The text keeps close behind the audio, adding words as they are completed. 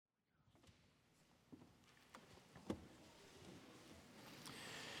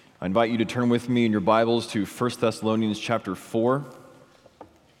I invite you to turn with me in your Bibles to 1 Thessalonians chapter 4.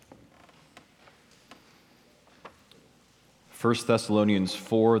 1 Thessalonians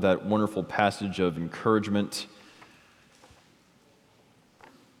 4, that wonderful passage of encouragement,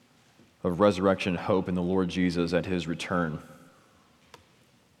 of resurrection hope in the Lord Jesus at his return.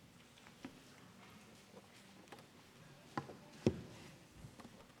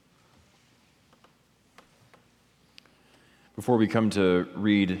 Before we come to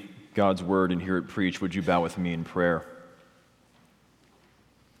read God's word and hear it preached, would you bow with me in prayer?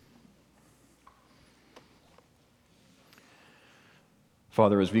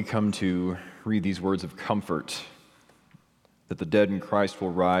 Father, as we come to read these words of comfort, that the dead in Christ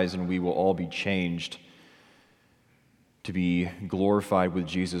will rise and we will all be changed to be glorified with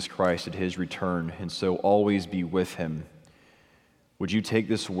Jesus Christ at his return, and so always be with him. Would you take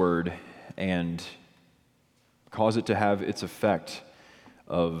this word and cause it to have its effect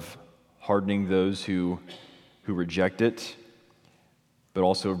of hardening those who reject it, but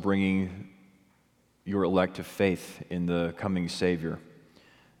also bringing your elect to faith in the coming Savior,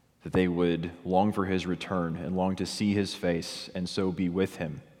 that they would long for his return and long to see his face and so be with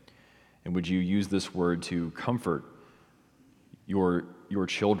him. And would you use this word to comfort your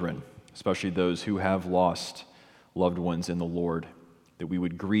children, especially those who have lost loved ones in the Lord, that we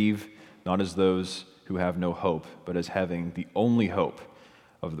would grieve not as those who have no hope, but as having the only hope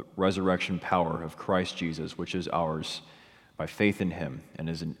of the resurrection power of Christ Jesus, which is ours by faith in him. And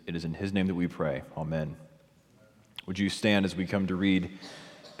it is in his name that we pray. Amen. Would you stand as we come to read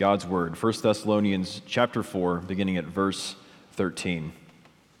God's word? 1 Thessalonians chapter 4, beginning at verse 13.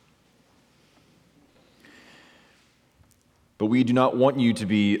 But we do not want you to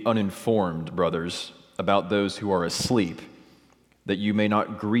be uninformed, brothers, about those who are asleep, that you may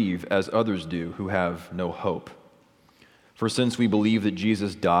not grieve as others do who have no hope. For since we believe that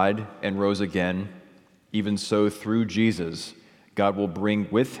Jesus died and rose again, even so through Jesus, God will bring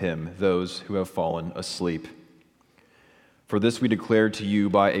with him those who have fallen asleep. For this we declare to you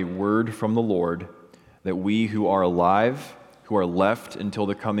by a word from the Lord, that we who are alive, who are left until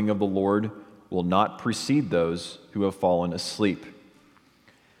the coming of the Lord, will not precede those who have fallen asleep.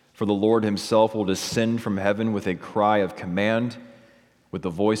 For the Lord himself will descend from heaven with a cry of command, with the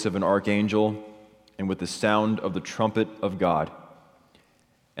voice of an archangel, and with the sound of the trumpet of God.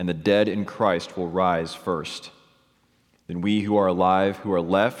 And the dead in Christ will rise first. Then we who are alive, who are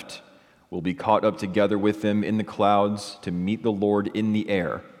left, will be caught up together with them in the clouds to meet the Lord in the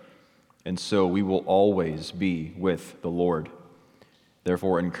air. And so we will always be with the Lord.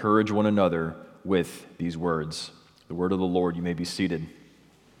 Therefore, encourage one another with these words. The word of the Lord. You may be seated.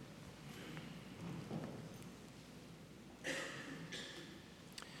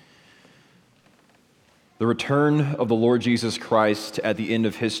 The return of the Lord Jesus Christ at the end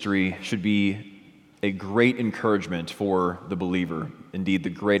of history should be a great encouragement for the believer, indeed the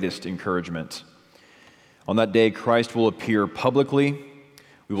greatest encouragement. On that day, Christ will appear publicly.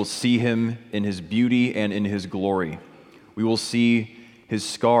 We will see him in his beauty and in his glory. We will see his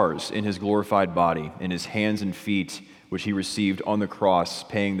scars in his glorified body, in his hands and feet, which he received on the cross,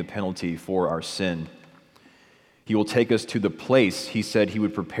 paying the penalty for our sin. He will take us to the place he said he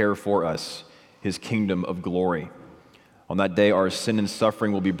would prepare for us, his kingdom of glory. On that day, our sin and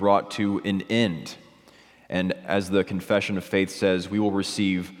suffering will be brought to an end. And as the confession of faith says, we will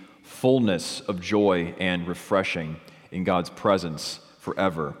receive fullness of joy and refreshing in God's presence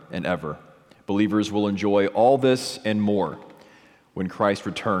forever and ever. Believers will enjoy all this and more when Christ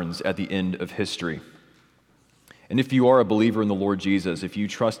returns at the end of history. And if you are a believer in the Lord Jesus, if you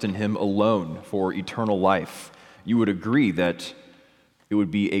trust in him alone for eternal life, you would agree that it would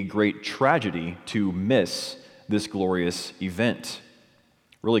be a great tragedy to miss this glorious event.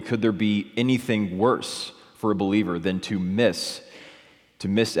 Really, could there be anything worse for a believer than to miss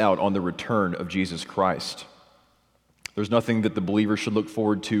out on the return of Jesus Christ? There's nothing that the believer should look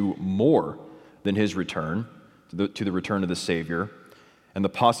forward to more than his return, to the return of the Savior, and the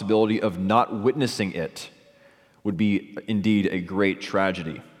possibility of not witnessing it would be indeed a great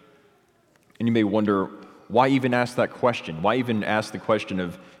tragedy. And you may wonder, why even ask that question? Why even ask the question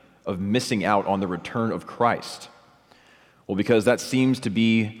of missing out on the return of Christ? Well, because that seems to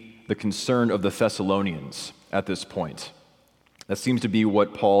be the concern of the Thessalonians at this point. That seems to be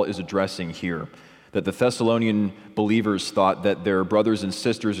what Paul is addressing here, that the Thessalonian believers thought that their brothers and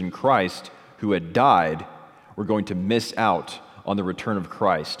sisters in Christ who had died were going to miss out on the return of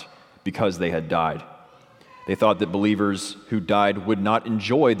Christ because they had died. They thought that believers who died would not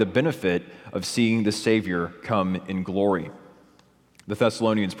enjoy the benefit of seeing the Savior come in glory. The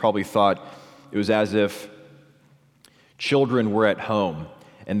Thessalonians probably thought it was as if children were at home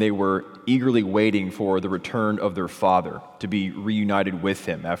and they were eagerly waiting for the return of their father to be reunited with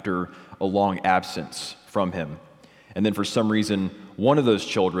him after a long absence from him. And then for some reason, one of those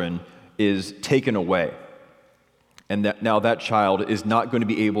children is taken away. And now that child is not going to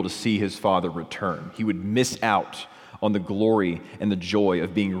be able to see his father return. He would miss out on the glory and the joy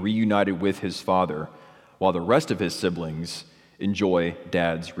of being reunited with his father, while the rest of his siblings enjoy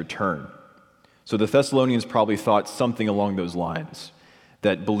dad's return. So the Thessalonians probably thought something along those lines,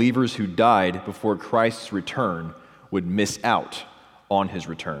 that believers who died before Christ's return would miss out on his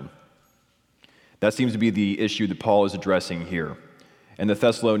return. That seems to be the issue that Paul is addressing here. And the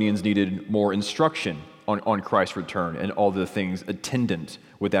Thessalonians needed more instruction on Christ's return and all the things attendant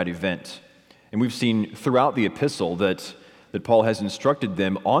with that event. And we've seen throughout the epistle that Paul has instructed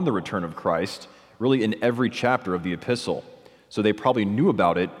them on the return of Christ, really in every chapter of the epistle. So they probably knew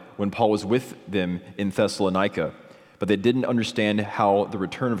about it when Paul was with them in Thessalonica, but they didn't understand how the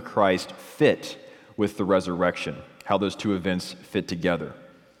return of Christ fit with the resurrection, how those two events fit together.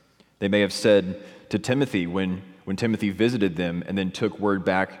 They may have said to Timothy when Timothy visited them and then took word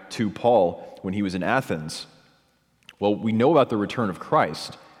back to Paul when he was in Athens, well, we know about the return of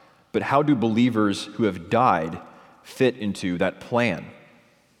Christ, but how do believers who have died fit into that plan?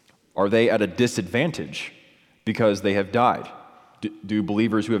 Are they at a disadvantage because they have died? Do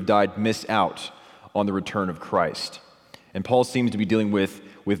believers who have died miss out on the return of Christ? And Paul seems to be dealing with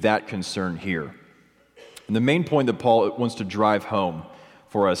that concern here. And the main point that Paul wants to drive home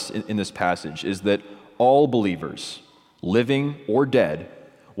for us in this passage is that all believers, living or dead,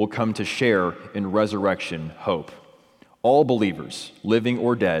 will come to share in resurrection hope. All believers, living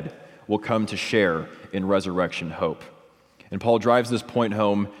or dead, will come to share in resurrection hope. And Paul drives this point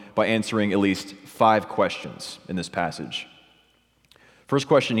home by answering at least 5 questions in this passage. First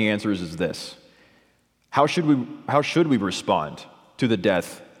question he answers is this: How should we respond to the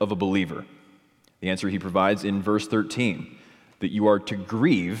death of a believer? The answer he provides in verse 13, that you are to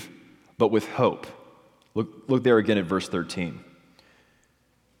grieve, but with hope. Look there again at verse 13.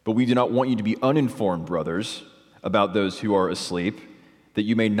 But we do not want you to be uninformed, brothers, about those who are asleep, that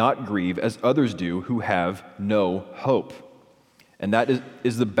you may not grieve as others do who have no hope. And that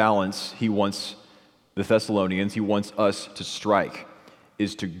is the balance he wants the Thessalonians, he wants us to strike,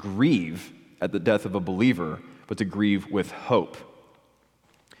 is to grieve at the death of a believer, but to grieve with hope.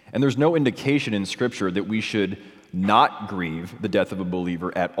 And there's no indication in Scripture that we should not grieve the death of a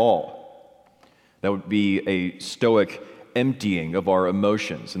believer at all. That would be a stoic emptying of our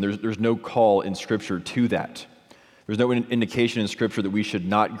emotions, and there's no call in Scripture to that. There's no indication in Scripture that we should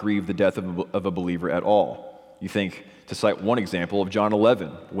not grieve the death of a believer at all. You think, to cite one example, of John 11,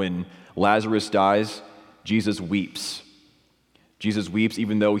 when Lazarus dies, Jesus weeps. Jesus weeps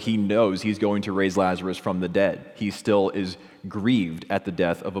even though he knows he's going to raise Lazarus from the dead. He still is grieved at the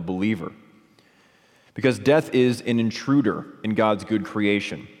death of a believer. Because death is an intruder in God's good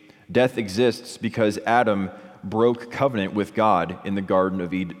creation. Death exists because Adam broke covenant with God in the Garden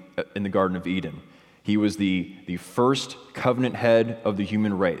of Eden. He was the first covenant head of the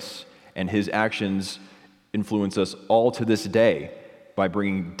human race, and his actions influence us all to this day by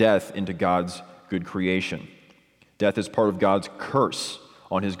bringing death into God's good creation. Death is part of God's curse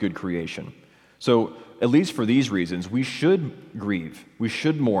on his good creation. So, at least for these reasons, we should grieve. We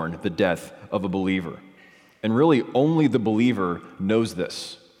should mourn the death of a believer. And really, only the believer knows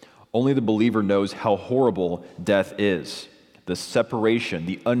this. Only the believer knows how horrible death is. The separation,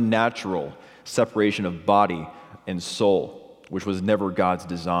 the unnatural separation of body and soul, which was never God's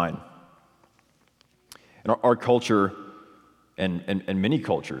design. And our culture, and many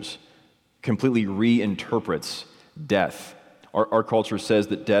cultures, completely reinterprets death. Our culture says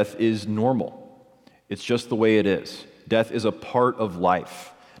that death is normal. It's just the way it is. Death is a part of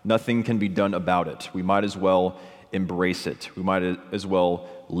life. Nothing can be done about it. We might as well embrace it. We might as well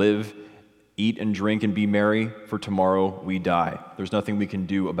live, eat and drink and be merry, for tomorrow we die. There's nothing we can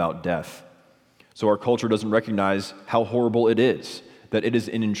do about death. So our culture doesn't recognize how horrible it is, that it is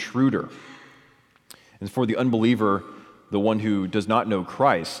an intruder. And for the unbeliever, the one who does not know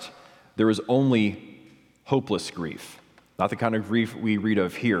Christ, there is only hopeless grief. Not the kind of grief we read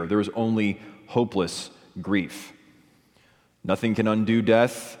of here. There is only hopeless grief. Nothing can undo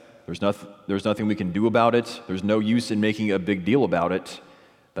death. There's nothing we can do about it. There's no use in making a big deal about it.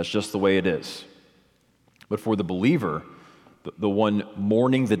 That's just the way it is. But for the believer, the one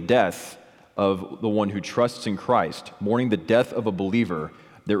mourning the death of the one who trusts in Christ, mourning the death of a believer,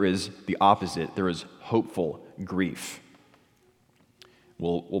 there is the opposite. There is hopeful grief.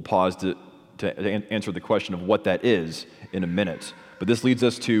 We'll pause to answer the question of what that is in a minute. But this leads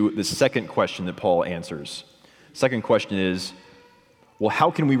us to the second question that Paul answers. Second question is, Well,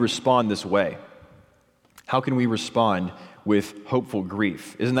 how can we respond this way? How can we respond with hopeful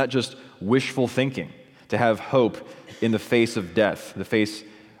grief? Isn't that just wishful thinking, to have hope in the face of death, the face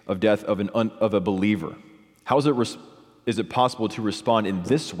of death of a believer? How is it possible to respond in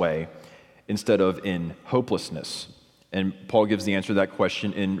this way instead of in hopelessness? And Paul gives the answer to that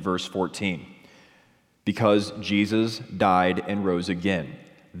question in verse 14. Because Jesus died and rose again.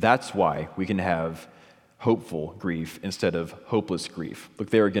 That's why we can have hopeful grief instead of hopeless grief.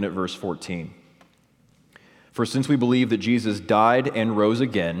 Look there again at verse 14. For since we believe that Jesus died and rose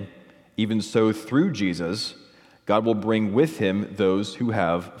again, even so through Jesus, God will bring with him those who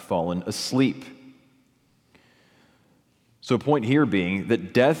have fallen asleep. So, a point here being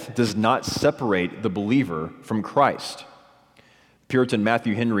that death does not separate the believer from Christ. Puritan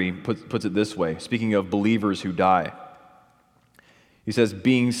Matthew Henry puts it this way, speaking of believers who die. He says,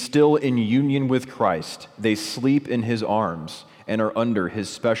 being still in union with Christ, they sleep in his arms and are under his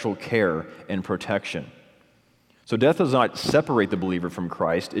special care and protection. So death does not separate the believer from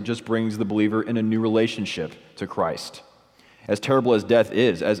Christ, it just brings the believer in a new relationship to Christ. As terrible as death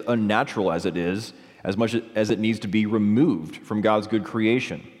is, as unnatural as it is, as much as it needs to be removed from God's good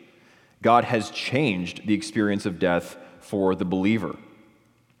creation, God has changed the experience of death for the believer.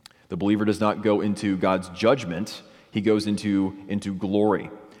 The believer does not go into God's judgment, he goes into glory.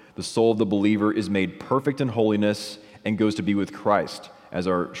 The soul of the believer is made perfect in holiness and goes to be with Christ, as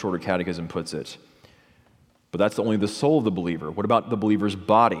our shorter catechism puts it. But that's only the soul of the believer. What about the believer's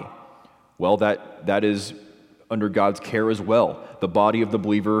body? Well, that is under God's care as well. The body of the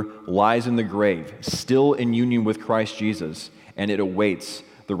believer lies in the grave, still in union with Christ Jesus, and it awaits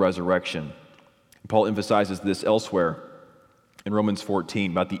the resurrection. Paul emphasizes this elsewhere in Romans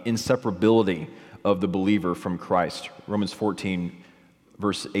 14 about the inseparability of the believer from Christ. Romans 14,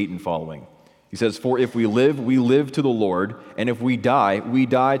 verse 8 and following. He says, for if we live to the Lord, and if we die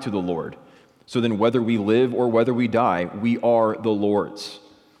to the Lord. So then whether we live or whether we die, we are the Lord's.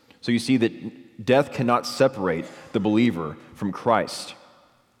 So you see that death cannot separate the believer from Christ.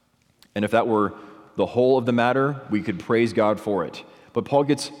 And if that were the whole of the matter, we could praise God for it. But Paul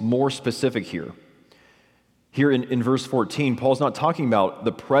gets more specific here. Here in verse 14, Paul's not talking about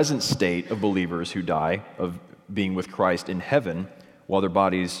the present state of believers who die, of being with Christ in heaven, while their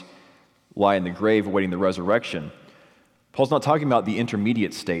bodies lie in the grave awaiting the resurrection. Paul's not talking about the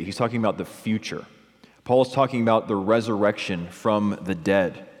intermediate state. He's talking about the future. Paul is talking about the resurrection from the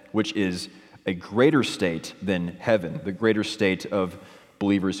dead, which is a greater state than heaven, the greater state of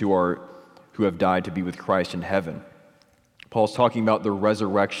believers who have died to be with Christ in heaven. Paul's talking about the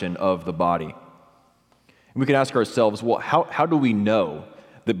resurrection of the body. And we can ask ourselves, well, how do we know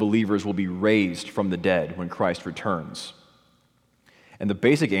that believers will be raised from the dead when Christ returns? And the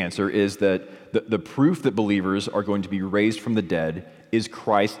basic answer is that the proof that believers are going to be raised from the dead is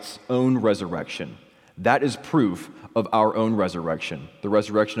Christ's own resurrection. That is proof of our own resurrection, the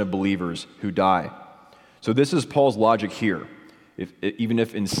resurrection of believers who die. So this is Paul's logic here, even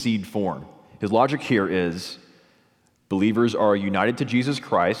if in seed form. His logic here is believers are united to Jesus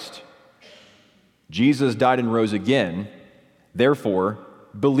Christ. Jesus died and rose again, therefore,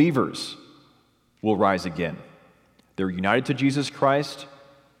 believers will rise again. They're united to Jesus Christ,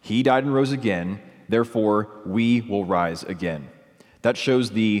 he died and rose again, therefore, we will rise again. That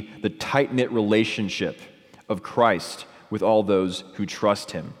shows the tight-knit relationship of Christ with all those who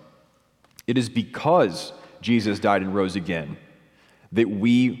trust him. It is because Jesus died and rose again that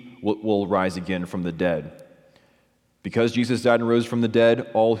we will rise again from the dead. Because Jesus died and rose from the dead,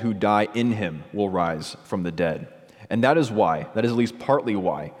 all who die in him will rise from the dead. And that is at least partly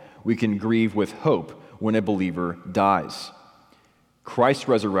why, we can grieve with hope when a believer dies. Christ's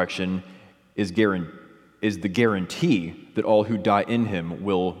resurrection is the guarantee that all who die in him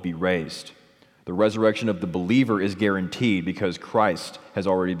will be raised. The resurrection of the believer is guaranteed because Christ has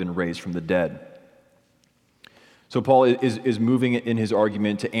already been raised from the dead. So Paul is moving in his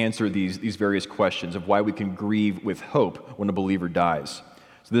argument to answer these various questions of why we can grieve with hope when a believer dies.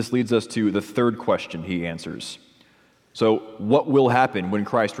 So this leads us to the third question he answers. So what will happen when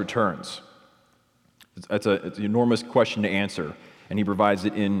Christ returns? It's an enormous question to answer, and he provides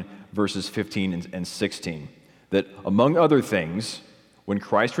it in verses 15 and 16. That among other things, when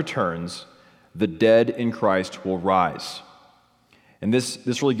Christ returns, the dead in Christ will rise. And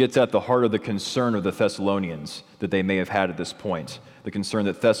this really gets at the heart of the concern of the Thessalonians that they may have had at this point. The concern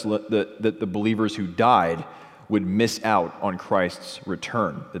that the believers who died would miss out on Christ's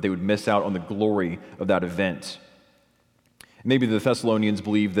return, that they would miss out on the glory of that event. Maybe the Thessalonians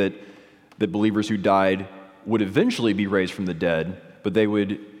believed that believers who died would eventually be raised from the dead, but they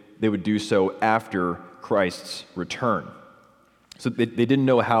would do so after Christ's return. So they didn't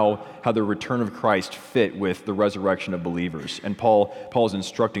know how the return of Christ fit with the resurrection of believers. And Paul is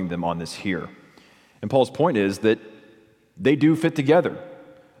instructing them on this here. And Paul's point is that they do fit together.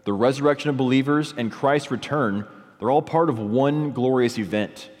 The resurrection of believers and Christ's return, they're all part of one glorious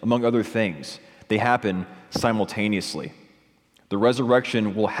event, among other things. They happen simultaneously. The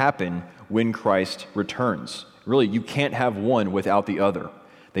resurrection will happen when Christ returns. Really, you can't have one without the other.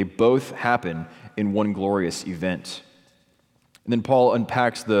 They both happen in one glorious event. And then Paul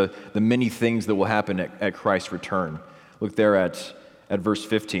unpacks the many things that will happen at Christ's return. Look there at verse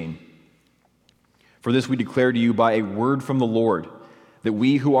 15. For this we declare to you by a word from the Lord, that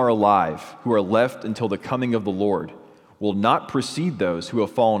we who are alive, who are left until the coming of the Lord, will not precede those who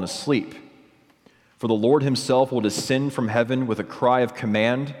have fallen asleep. For the Lord himself will descend from heaven with a cry of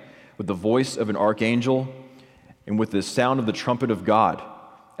command, with the voice of an archangel, and with the sound of the trumpet of God,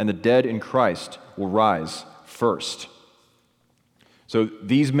 and the dead in Christ will rise first. So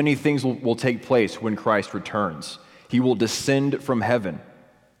these many things will take place when Christ returns. He will descend from heaven.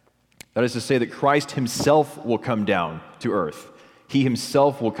 That is to say that Christ himself will come down to earth. He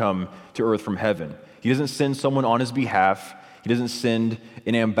himself will come to earth from heaven. He doesn't send someone on his behalf. He doesn't send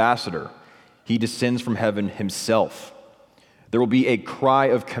an ambassador. He descends from heaven himself. There will be a cry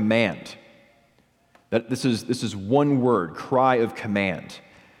of command. This is one word, cry of command.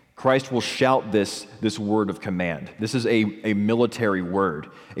 Christ will shout this word of command. This is a military word,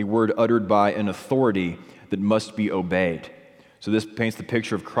 a word uttered by an authority that must be obeyed. So this paints the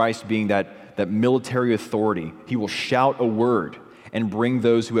picture of Christ being that military authority. He will shout a word and bring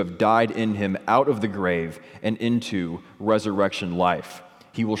those who have died in him out of the grave and into resurrection life.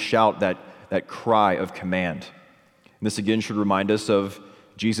 He will shout that cry of command. And this again should remind us of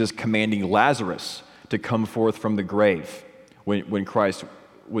Jesus commanding Lazarus to come forth from the grave when Christ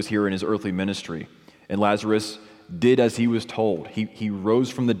was here in his earthly ministry. And Lazarus did as he was told. He rose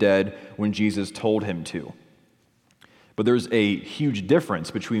from the dead when Jesus told him to. But there's a huge difference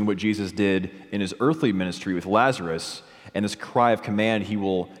between what Jesus did in his earthly ministry with Lazarus and this cry of command he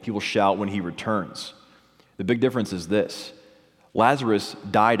will shout when he returns. The big difference is this. Lazarus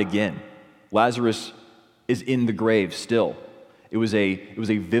died again. Lazarus is in the grave still. It was a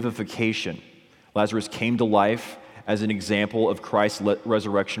vivification. Lazarus came to life as an example of Christ's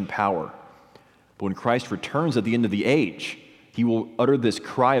resurrection power. But when Christ returns at the end of the age, he will utter this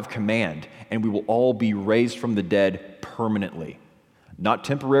cry of command, and we will all be raised from the dead permanently. Not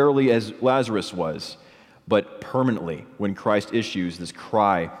temporarily as Lazarus was, but permanently when Christ issues this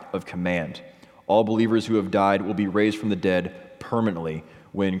cry of command. All believers who have died will be raised from the dead permanently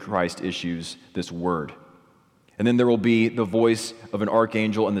when Christ issues this word. And then there will be the voice of an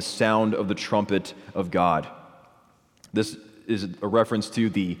archangel and the sound of the trumpet of God. This is a reference to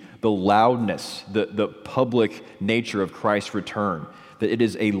the loudness, the public nature of Christ's return, that it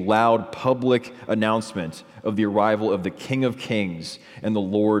is a loud public announcement of the arrival of the King of Kings and the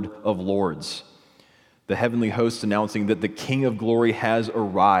Lord of Lords. The heavenly hosts announcing that the King of glory has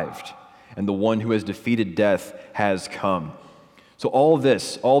arrived and the one who has defeated death has come. So all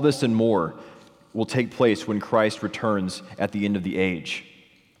this and more will take place when Christ returns at the end of the age.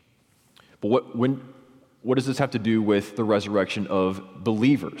 But what does this have to do with the resurrection of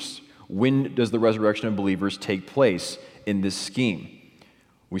believers? When does the resurrection of believers take place in this scheme?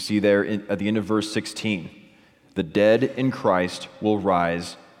 We see there at the end of verse 16, the dead in Christ will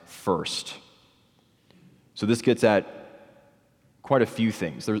rise first. So this gets at quite a few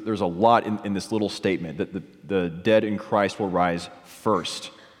things. There's a lot in this little statement, that the dead in Christ will rise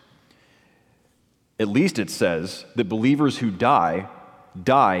first. At least it says that believers who die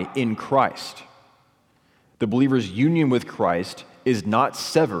in Christ. The believer's union with Christ is not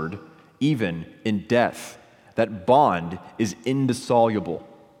severed even in death. That bond is indissoluble.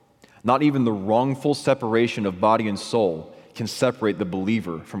 Not even the wrongful separation of body and soul can separate the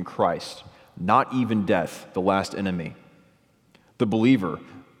believer from Christ. Not even death, the last enemy. The believer,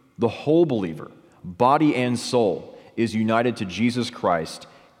 the whole believer, body and soul, is united to Jesus Christ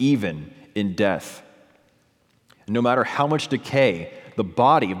even in death. And no matter how much decay the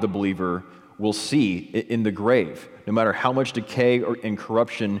body of the believer will see in the grave, no matter how much decay and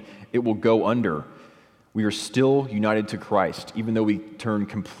corruption it will go under, we are still united to Christ. Even though we turn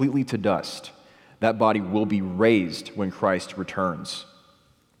completely to dust, that body will be raised when Christ returns.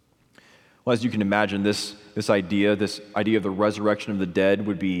 Well, as you can imagine, this idea of the resurrection of the dead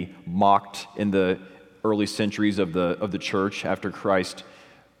would be mocked in the early centuries of the church after Christ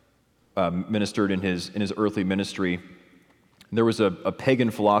ministered in his earthly ministry. There was a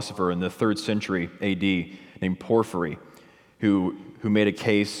pagan philosopher in the 3rd century A.D. named Porphyry who made a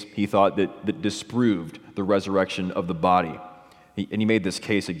case, he thought, that disproved the resurrection of the body. and he made this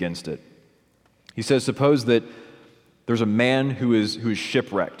case against it. He says, suppose that there's a man who is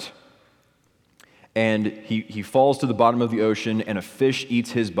shipwrecked, and he falls to the bottom of the ocean, and a fish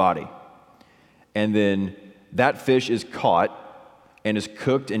eats his body. And then that fish is caught and is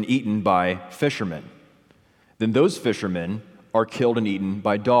cooked and eaten by fishermen. Then those fishermen are killed and eaten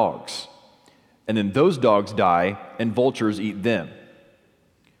by dogs. And then those dogs die, and vultures eat them.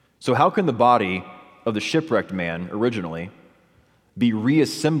 So how can the body of the shipwrecked man originally be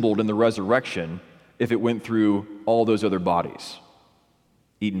reassembled in the resurrection if it went through all those other bodies?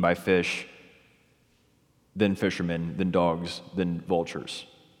 Eaten by fish, then fishermen, then dogs, then vultures.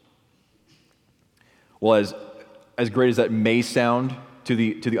 Well, as great as that may sound to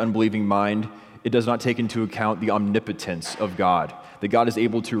the unbelieving mind, it does not take into account the omnipotence of God, that God is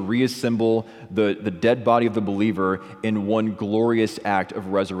able to reassemble the dead body of the believer in one glorious act of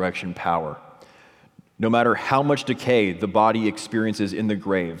resurrection power. No matter how much decay the body experiences in the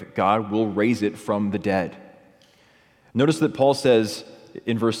grave, God will raise it from the dead. Notice that Paul says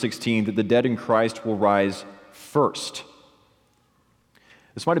in verse 16 that the dead in Christ will rise first.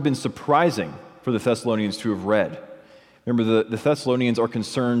 This might have been surprising for the Thessalonians to have read. Remember, the Thessalonians are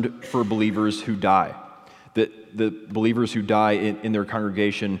concerned for believers who die, that the believers who die in their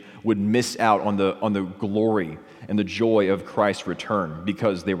congregation would miss out on the glory and the joy of Christ's return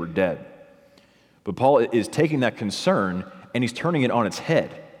because they were dead. But Paul is taking that concern and he's turning it on its head.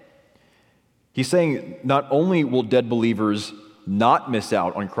 He's saying not only will dead believers not miss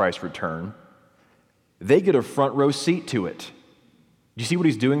out on Christ's return, they get a front row seat to it. Do you see what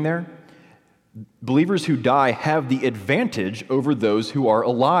he's doing there? Believers who die have the advantage over those who are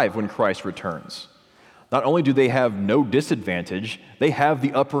alive when Christ returns. Not only do they have no disadvantage, they have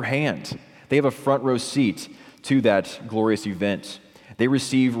the upper hand. They have a front row seat to that glorious event. They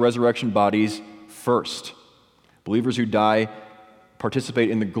receive resurrection bodies first. Believers who die participate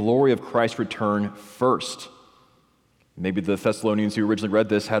in the glory of Christ's return first. Maybe the Thessalonians who originally read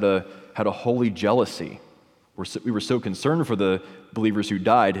this had a holy jealousy. We were so concerned for the believers who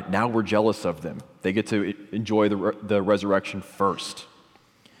died, now we're jealous of them. They get to enjoy the resurrection first.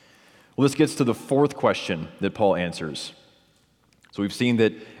 Well, this gets to the fourth question that Paul answers. So we've seen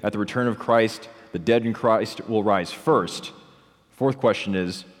that at the return of Christ, the dead in Christ will rise first. Fourth question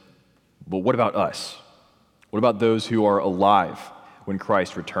is, but what about us? What about those who are alive when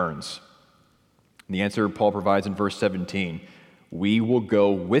Christ returns? And the answer Paul provides in verse 17, we will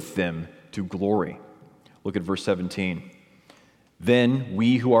go with them to glory. Look at verse 17. Then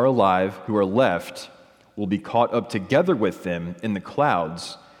we who are alive, who are left, will be caught up together with them in the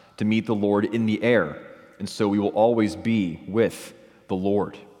clouds to meet the Lord in the air, and so we will always be with the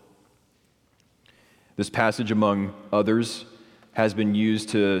Lord. This passage, among others, has been used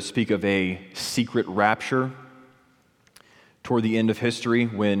to speak of a secret rapture toward the end of history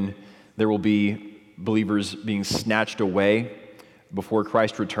when there will be believers being snatched away before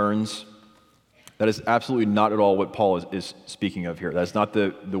Christ returns. That is absolutely not at all what Paul is speaking of here. That's not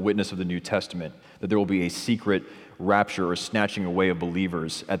the witness of the New Testament, that there will be a secret rapture or snatching away of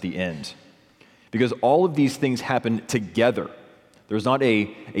believers at the end. Because all of these things happen together. There's not a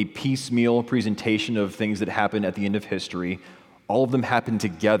piecemeal presentation of things that happen at the end of history. All of them happen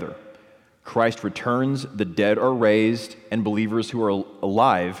together. Christ returns, the dead are raised, and believers who are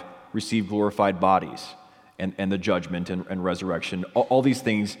alive receive glorified bodies and the judgment and resurrection. All these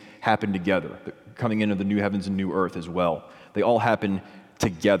things happen together, coming into the new heavens and new earth as well. They all happen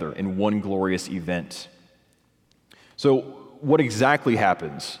together in one glorious event. So what exactly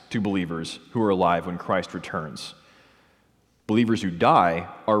happens to believers who are alive when Christ returns? Believers who die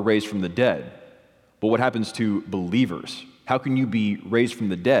are raised from the dead. But what happens to believers? How can you be raised from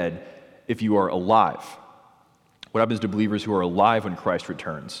the dead if you are alive? What happens to believers who are alive when Christ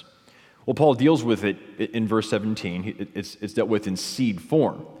returns? Well, Paul deals with it in verse 17. It's dealt with in seed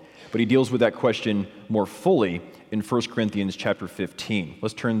form. But he deals with that question more fully in 1 Corinthians chapter 15.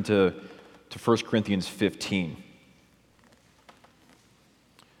 Let's turn to 1 Corinthians 15.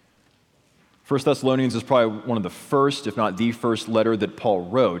 1 Thessalonians is probably one of the first, if not the first letter that Paul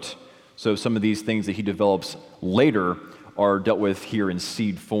wrote. So some of these things that he develops later are dealt with here in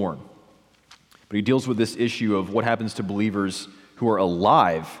seed form. But he deals with this issue of what happens to believers who are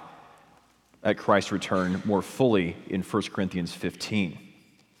alive at Christ's return more fully in 1 Corinthians 15.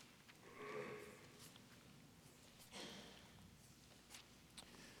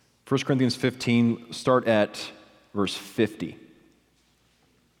 First Corinthians 15, start at verse 50.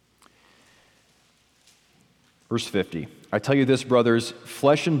 Verse 50, I tell you this, brothers,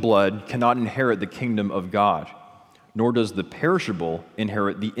 flesh and blood cannot inherit the kingdom of God, nor does the perishable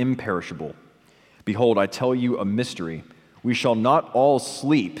inherit the imperishable. Behold, I tell you a mystery. We shall not all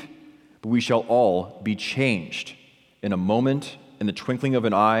sleep, but we shall all be changed in a moment, in the twinkling of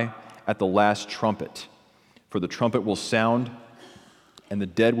an eye, at the last trumpet. For the trumpet will sound, and the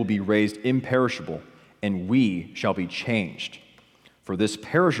dead will be raised imperishable, and we shall be changed. For this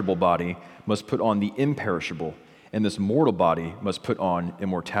perishable body must put on the imperishable, and this mortal body must put on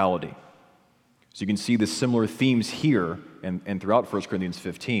immortality. So you can see the similar themes here and throughout 1 Corinthians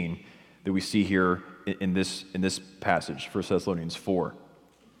 15 that we see here in this passage, 1 Thessalonians 4.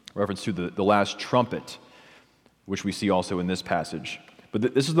 Reference to the last trumpet, which we see also in this passage.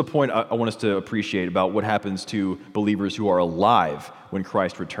 But this is the point I want us to appreciate about what happens to believers who are alive when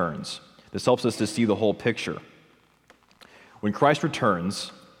Christ returns. This helps us to see the whole picture. When Christ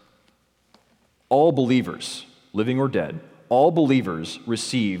returns, all believers, living or dead, all believers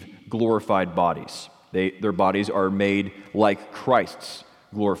receive glorified bodies. Their bodies are made like Christ's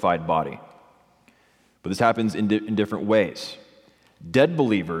glorified body. But this happens in different ways. Dead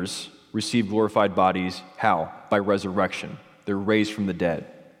believers receive glorified bodies, how? By resurrection. They're raised from the dead.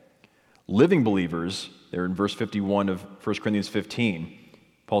 Living believers, they're in verse 51 of 1 Corinthians 15,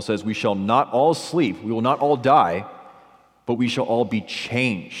 Paul says, we shall not all sleep, we will not all die, but we shall all be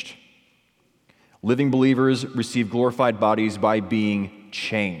changed. Living believers receive glorified bodies by being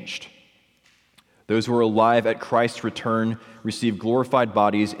changed. Those who are alive at Christ's return receive glorified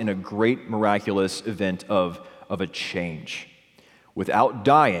bodies in a great miraculous event of a change. Without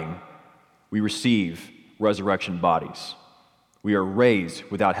dying, we receive resurrection bodies. We are raised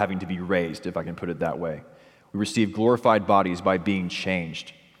without having to be raised, if I can put it that way. We receive glorified bodies by being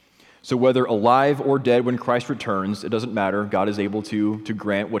changed. So whether alive or dead when Christ returns, it doesn't matter. God is able to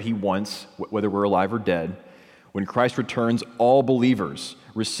grant what he wants, whether we're alive or dead. When Christ returns, all believers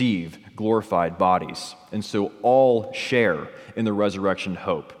receive glorified bodies. And so all share in the resurrection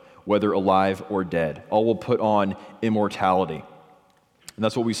hope, whether alive or dead. All will put on immortality. And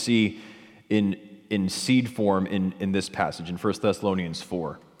that's what we see in seed form in this passage, in 1 Thessalonians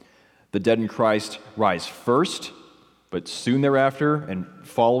 4. The dead in Christ rise first, but soon thereafter, and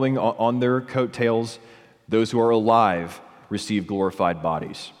following on their coattails, those who are alive receive glorified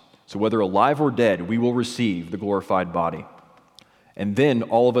bodies. So whether alive or dead, we will receive the glorified body. And then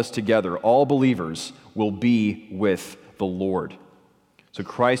all of us together, all believers, will be with the Lord. So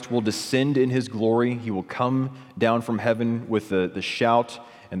Christ will descend in his glory. He will come down from heaven with the shout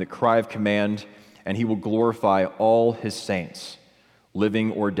and the cry of command, and he will glorify all his saints,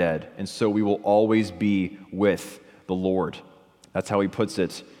 living or dead. And so we will always be with the Lord. That's how he puts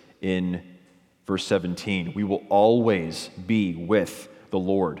it in verse 17. We will always be with the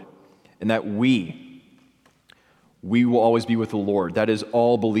Lord. And that we will always be with the Lord. That is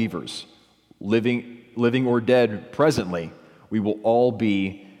all believers, living or dead presently. We will all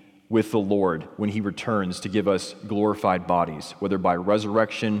be with the Lord when he returns to give us glorified bodies, whether by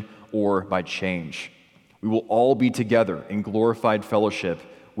resurrection or by change. We will all be together in glorified fellowship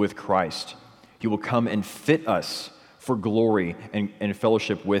with Christ. He will come and fit us for glory and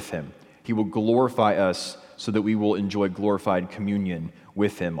fellowship with him. He will glorify us so that we will enjoy glorified communion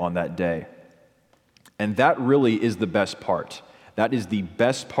with him on that day. And that really is the best part. That is the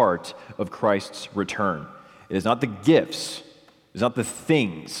best part of Christ's return. It is not the gifts, it is not the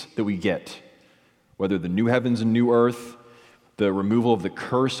things that we get, whether the new heavens and new earth, the removal of the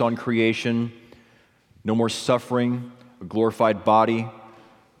curse on creation, no more suffering, a glorified body,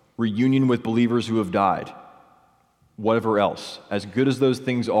 reunion with believers who have died, whatever else. As good as those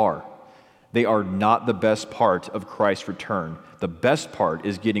things are, they are not the best part of Christ's return. The best part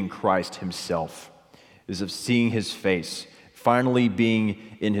is getting Christ himself, is of seeing his face, finally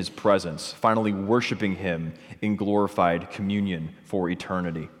being in his presence, finally worshiping him in glorified communion for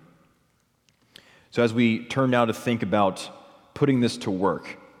eternity. So as we turn now to think about putting this to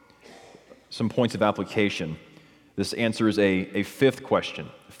work, some points of application, this answers a fifth question,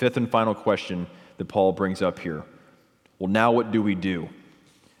 fifth and final question that Paul brings up here. Well, now what do we do?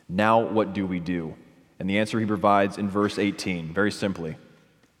 Now what do we do? And the answer he provides in verse 18, very simply.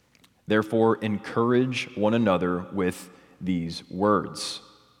 Therefore, encourage one another with these words.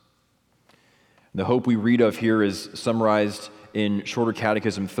 The hope we read of here is summarized in Shorter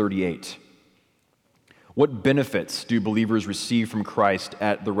Catechism 38. What benefits do believers receive from Christ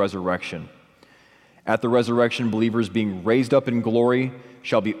at the resurrection? At the resurrection, believers being raised up in glory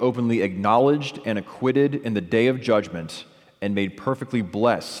shall be openly acknowledged and acquitted in the day of judgment and made perfectly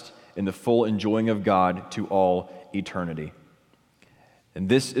blessed in the full enjoying of God to all eternity. And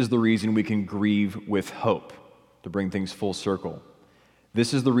this is the reason we can grieve with hope, to bring things full circle.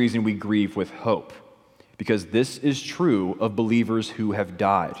 This is the reason we grieve with hope, because this is true of believers who have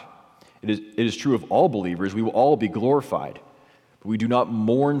died. It is true of all believers. We will all be glorified. But we do not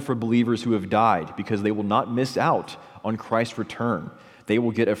mourn for believers who have died, because they will not miss out on Christ's return. They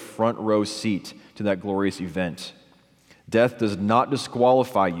will get a front row seat to that glorious event. Death does not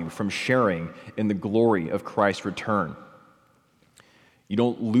disqualify you from sharing in the glory of Christ's return. You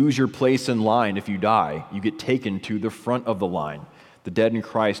don't lose your place in line if you die. You get taken to the front of the line. The dead in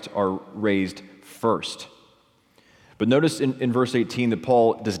Christ are raised first. But notice in verse 18 that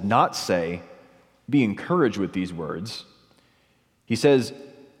Paul does not say, be encouraged with these words. He says,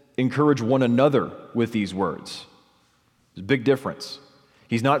 encourage one another with these words. There's a big difference.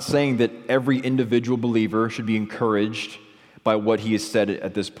 He's not saying that every individual believer should be encouraged by what he has said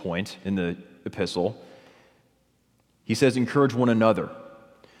at this point in the epistle. He says, encourage one another.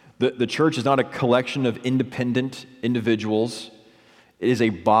 The church is not a collection of independent individuals. It is a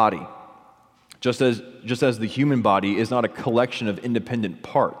body. Just as the human body is not a collection of independent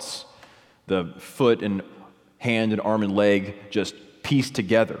parts, the foot and hand and arm and leg just pieced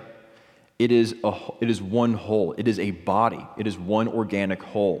together. It is one whole. It is a body. It is one organic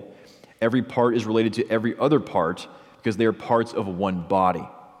whole. Every part is related to every other part because they are parts of one body.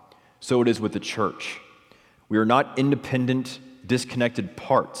 So it is with the church. We are not independent, disconnected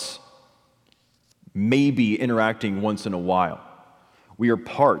parts, maybe interacting once in a while. We are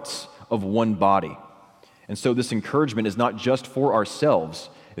parts of one body. And so this encouragement is not just for ourselves,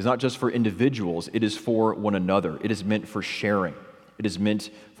 it's not just for individuals, it is for one another. It is meant for sharing. It is meant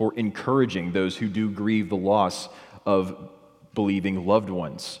for encouraging those who do grieve the loss of believing loved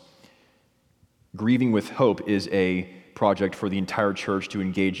ones. Grieving with hope is a project for the entire church to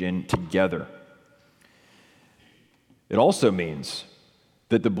engage in together. It also means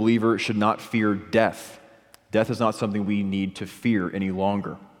that the believer should not fear death. Death is not something we need to fear any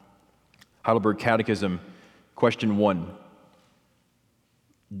longer. Heidelberg Catechism, question 1.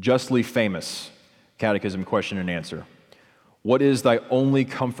 Justly famous catechism question and answer. What is thy only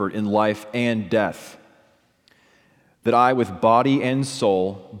comfort in life and death? That I with body and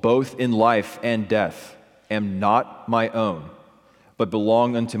soul, both in life and death, am not my own, but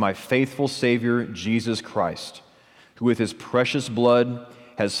belong unto my faithful Savior, Jesus Christ, who with his precious blood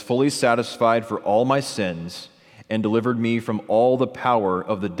has fully satisfied for all my sins and delivered me from all the power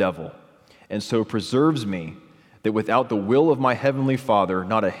of the devil, and so preserves me that without the will of my heavenly Father,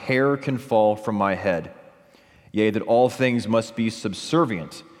 not a hair can fall from my head. Yea, that all things must be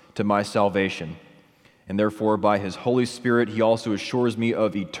subservient to my salvation. And therefore, by his Holy Spirit, he also assures me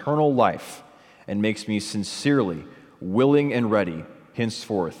of eternal life and makes me sincerely willing and ready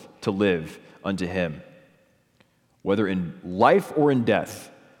henceforth to live unto him. Whether in life or in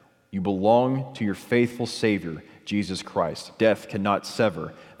death, you belong to your faithful Savior, Jesus Christ. Death cannot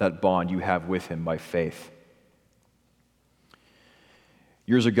sever that bond you have with him by faith.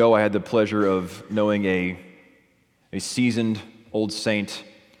 Years ago, I had the pleasure of knowing a seasoned old saint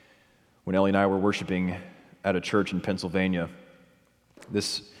when Ellie and I were worshiping at a church in Pennsylvania.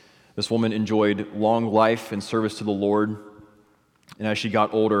 This woman enjoyed long life and service to the Lord, and as she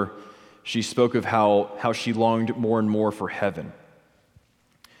got older, she spoke of how she longed more and more for heaven.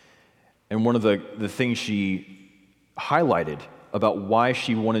 And one of the things she highlighted about why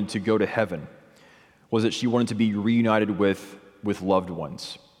she wanted to go to heaven was that she wanted to be reunited with loved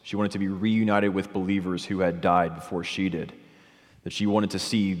ones. She wanted to be reunited with believers who had died before she did. That she wanted to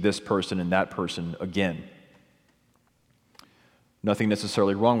see this person and that person again. Nothing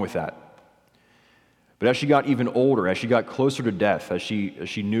necessarily wrong with that. But as she got even older, as she got closer to death, as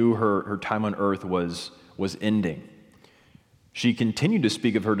she knew her time on earth was ending, she continued to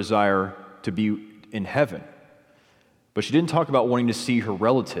speak of her desire to be in heaven. But she didn't talk about wanting to see her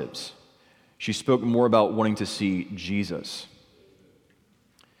relatives. She spoke more about wanting to see Jesus.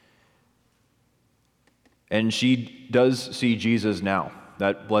 And she does see Jesus now.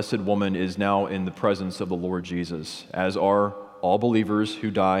 That blessed woman is now in the presence of the Lord Jesus, as are all believers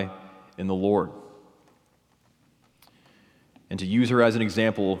who die in the Lord. And to use her as an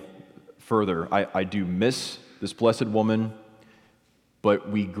example further, I do miss this blessed woman, but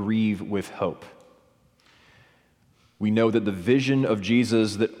we grieve with hope. We know that the vision of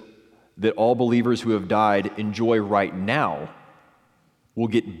Jesus that all believers who have died enjoy right now will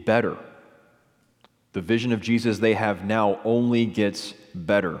get better. The vision of Jesus they have now only gets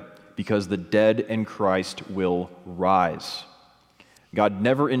better because the dead in Christ will rise. God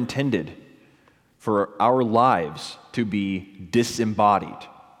never intended for our lives to be disembodied.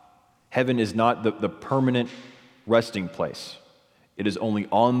 Heaven is not the permanent resting place. It is only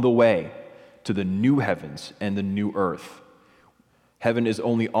on the way to the new heavens and the new earth. Heaven is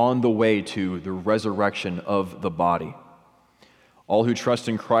only on the way to the resurrection of the body. All who trust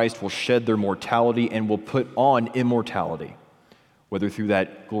in Christ will shed their mortality and will put on immortality, whether through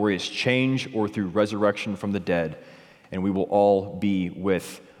that glorious change or through resurrection from the dead, and we will all be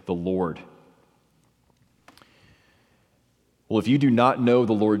with the Lord. Well, if you do not know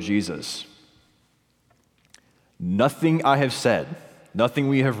the Lord Jesus, nothing I have said, nothing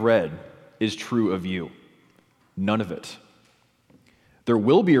we have read is true of you. None of it. There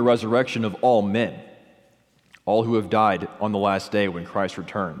will be a resurrection of all men, all who have died on the last day when Christ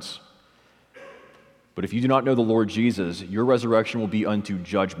returns. But if you do not know the Lord Jesus, your resurrection will be unto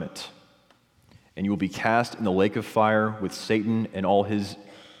judgment, and you will be cast in the lake of fire with Satan and all his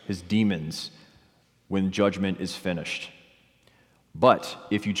demons when judgment is finished. But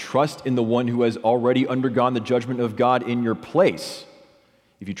if you trust in the one who has already undergone the judgment of God in your place,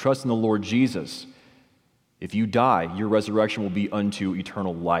 if you trust in the Lord Jesus, if you die, your resurrection will be unto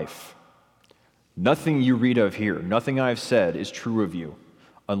eternal life. Nothing you read of here, nothing I have said is true of you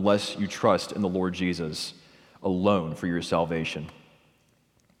unless you trust in the Lord Jesus alone for your salvation.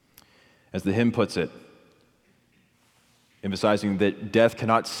 As the hymn puts it, emphasizing that death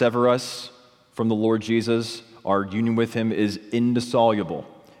cannot sever us from the Lord Jesus, our union with him is indissoluble,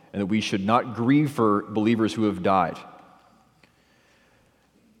 and that we should not grieve for believers who have died.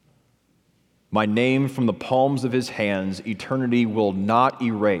 My name from the palms of his hands eternity will not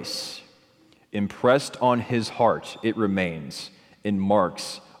erase. Impressed on his heart it remains in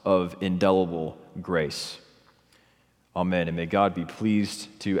marks of indelible grace. Amen, and may God be pleased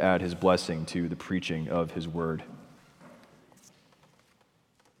to add his blessing to the preaching of his word.